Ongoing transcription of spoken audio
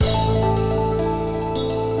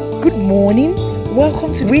Good morning.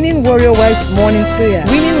 Welcome to Winning Warrior Wives Morning Prayer.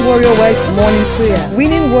 Winning Warrior Wives Morning Prayer.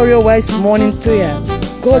 Winning Warrior Wives Morning Prayer.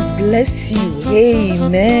 God bless you.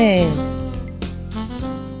 Amen.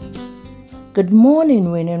 Good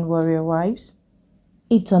morning, Winning Warrior Wives.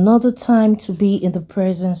 It's another time to be in the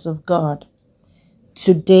presence of God.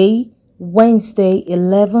 Today, Wednesday,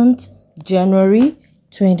 11th January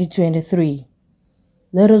 2023.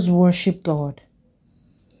 Let us worship God.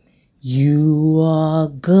 You are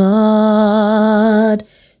God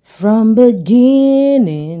from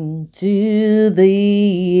beginning to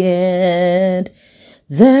the end.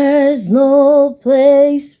 There's no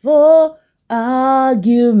place for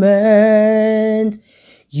argument.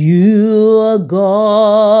 You are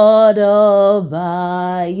God all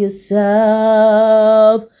by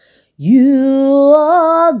yourself. You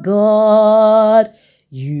are God.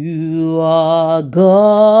 You are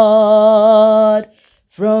God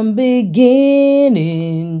from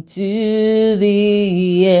beginning to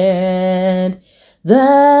the end.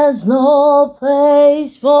 There's no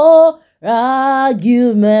place for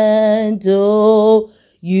argument. Oh,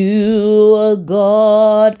 you are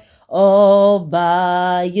God all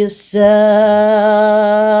by yourself.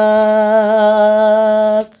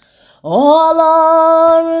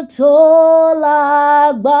 Ọlọ́run tó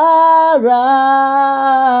lágbára,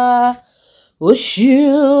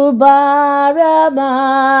 òṣùbà rẹ̀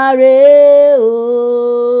máa rè o.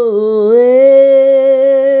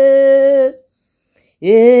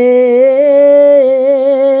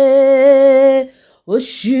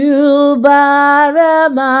 Òṣùbà rẹ̀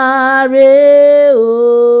máa rè o.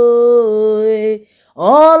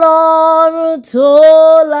 Ọlọ́run tó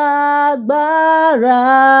lágbára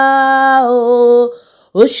o.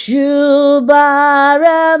 Òṣùbà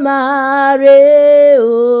rẹ̀ máa rè o.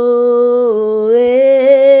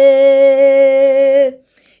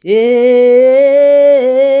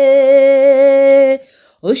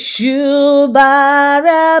 Òṣùbà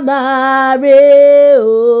rẹ̀ máa rè o.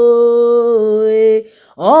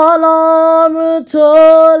 Ọlọ́run tó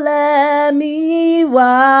lẹ́mí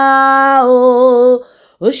wá o.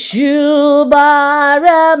 Òṣùbà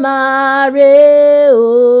rẹ̀ máa rè o.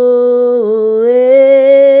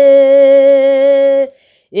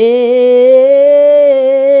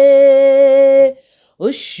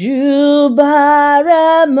 Òṣùbà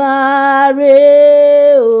rẹ̀ máa rè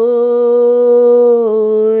o.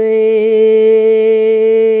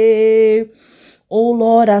 Oh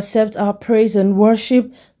Lord, accept our praise and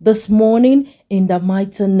worship this morning in the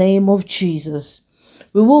mighty name of Jesus.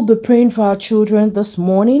 We will be praying for our children this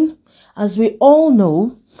morning. As we all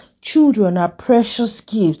know, children are precious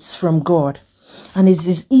gifts from God, and it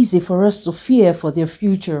is easy for us to fear for their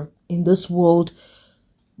future in this world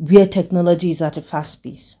where technology is at a fast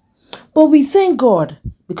pace. But we thank God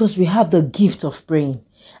because we have the gift of praying,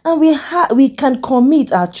 and we can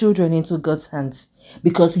commit our children into God's hands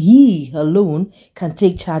because He alone can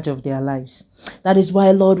take charge of their lives. That is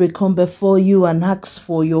why, Lord, we come before you and ask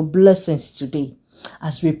for your blessings today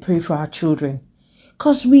as we pray for our children.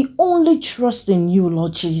 Because we only trust in you,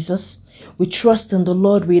 Lord Jesus. We trust in the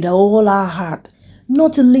Lord with all our heart,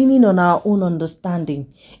 not leaning on our own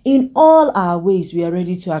understanding. In all our ways, we are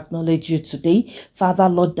ready to acknowledge you today. Father,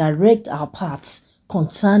 Lord, direct our paths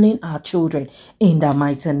concerning our children in the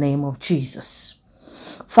mighty name of Jesus.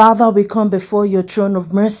 Father, we come before your throne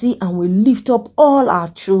of mercy and we lift up all our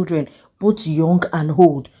children, both young and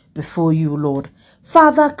old, before you, Lord.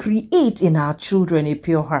 Father, create in our children a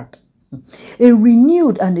pure heart, a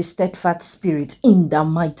renewed and a steadfast spirit in the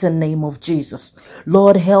mighty name of Jesus.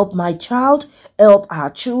 Lord, help my child, help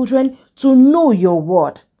our children to know your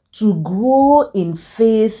word, to grow in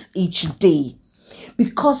faith each day.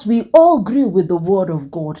 Because we all agree with the word of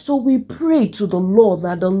God. So we pray to the Lord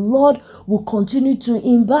that the Lord will continue to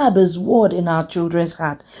imbibe his word in our children's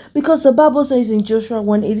heart. Because the Bible says in Joshua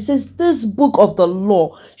 1:8, it says, this book of the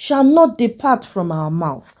law shall not depart from our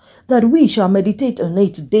mouth, that we shall meditate on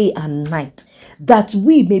it day and night, that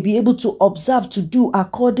we may be able to observe to do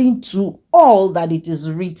according to all that it is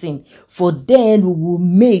written. For then we will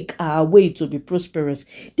make our way to be prosperous.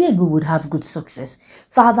 Then we would have good success.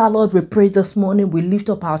 Father, Lord, we pray this morning, we lift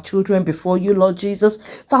up our children before you, Lord Jesus.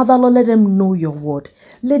 Father, Lord, let them know your word.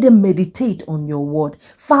 Let them meditate on your word.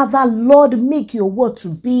 Father, Lord, make your word to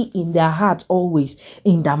be in their heart always,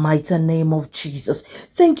 in the mighty name of Jesus.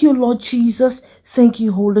 Thank you, Lord Jesus. Thank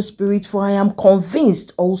you, Holy Spirit, for I am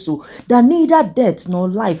convinced also that neither death nor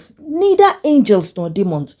life, neither angels nor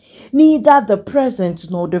demons, neither neither the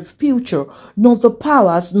present nor the future, nor the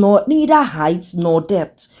powers, nor neither heights nor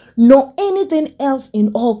depths, nor anything else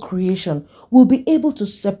in all creation will be able to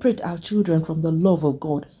separate our children from the love of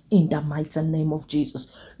God in the mighty name of Jesus.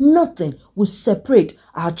 Nothing will separate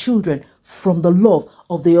our children from the love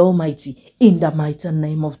of the Almighty in the mighty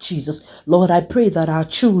name of Jesus. Lord, I pray that our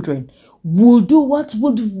children will do what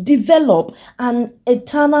would develop an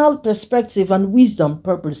eternal perspective and wisdom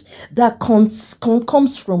purpose that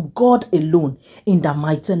comes from God alone in the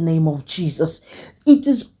mighty name of Jesus. It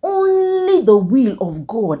is only the will of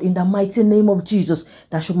God in the mighty name of Jesus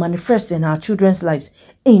that should manifest in our children's lives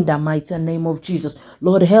in the mighty name of Jesus.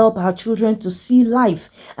 Lord, help our children to see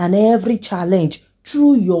life and every challenge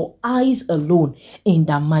through your eyes alone in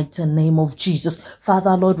the mighty name of Jesus.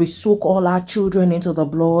 Father, Lord, we soak all our children into the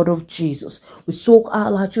blood of Jesus. We soak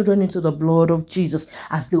all our children into the blood of Jesus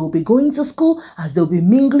as they will be going to school, as they will be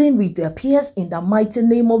mingling with their peers in the mighty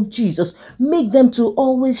name of Jesus. Make them to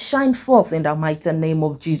always shine forth in the mighty name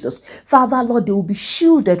of Jesus. Father, Lord, they will be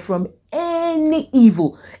shielded from any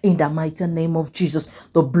evil in the mighty name of Jesus.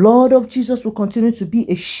 The blood of Jesus will continue to be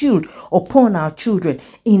a shield upon our children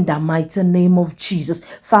in the mighty name of Jesus.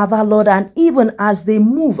 Father, Lord, and even as they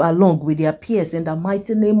move along with their peers in the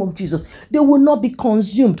mighty name of Jesus, they will not be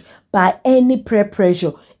consumed by any peer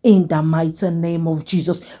pressure in the mighty name of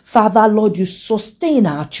Jesus. Father, Lord, you sustain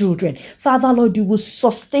our children. Father, Lord, you will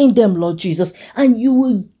sustain them, Lord Jesus, and you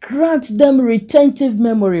will grant them retentive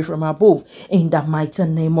memory from above in the mighty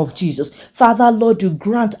name of Jesus. Father, Lord, you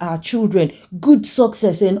grant our children good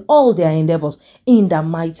success in all their endeavors in the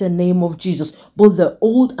mighty name of Jesus. Both the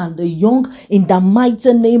old and the young, in the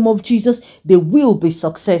mighty name of Jesus, they will be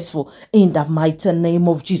successful in the mighty name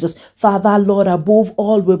of Jesus. Father, Lord, above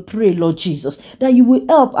all, we pray, Lord Jesus, that you will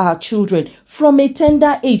help our children from a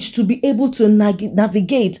tender age to be able to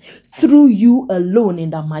navigate through you alone in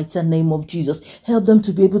the mighty name of Jesus. Help them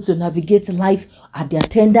to be able to navigate life at their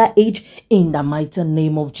tender age in the mighty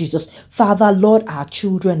name of Jesus. Father, Lord, our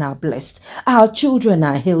children are blessed. Our children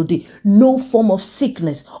are healthy. No form of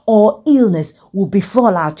sickness or illness will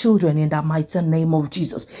befall our children in the mighty name of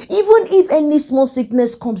Jesus. Even if any small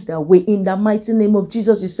sickness comes their way, in the mighty name of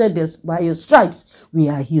Jesus, you said this, by your stripes we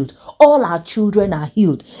are healed. All our children are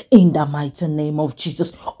healed in the mighty name of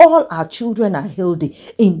Jesus. All our children are healthy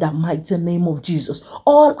in the mighty name of Jesus.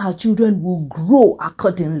 All our children will grow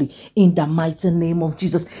accordingly in the mighty name of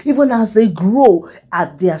Jesus. Even as they grow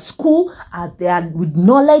at their school, with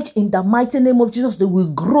knowledge in the mighty name of Jesus, they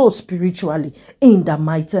will grow spiritually in the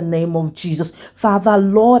mighty name of Jesus. Father,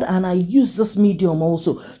 Lord, and I use this medium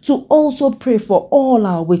also to also pray for all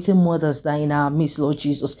our waiting mothers that are in our midst, Lord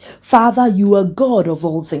Jesus. Father, you are God of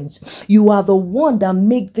all things. You are the one that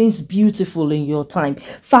make things beautiful in your time.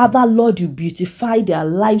 Father, Lord, you beautify their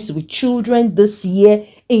lives with children this year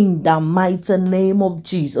in the mighty name of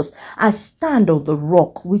Jesus. I stand on the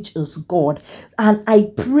rock, which is God, and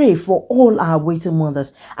I pray for all our waiting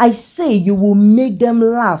mothers. I say you will make them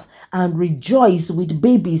laugh and rejoice with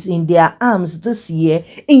babies in their arms this year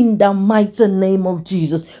in the mighty name of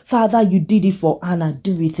Jesus. Father, you did it for Anna,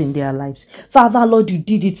 do it in their lives. Father, Lord, you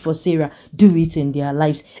did it for Sarah, do it in their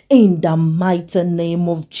lives in the mighty name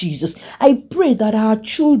of Jesus. I pray that our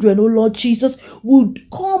children, oh Lord Jesus, would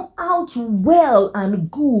come out well and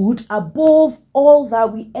good above all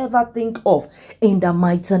that we ever think of in the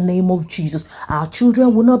mighty name of Jesus. Our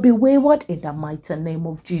children will not be wayward in the mighty name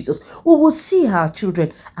of Jesus. We will see our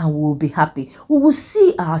children and we will be happy. We will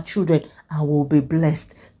see our children and we will be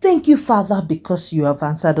blessed. Thank you, Father, because you have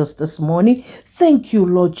answered us this morning. Thank you,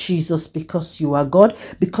 Lord Jesus, because you are God,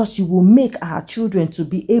 because you will make our children to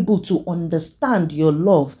be able to understand your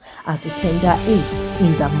love at a tender age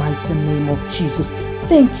in the mighty name of Jesus.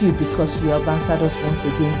 Thank you because you have answered us once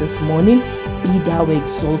again this morning. Be thou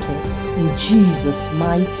exalted. In Jesus'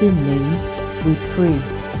 mighty name we pray.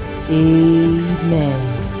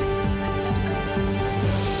 Amen.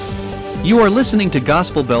 You are listening to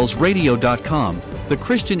GospelBellsRadio.com, the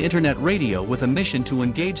Christian internet radio with a mission to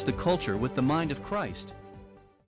engage the culture with the mind of Christ.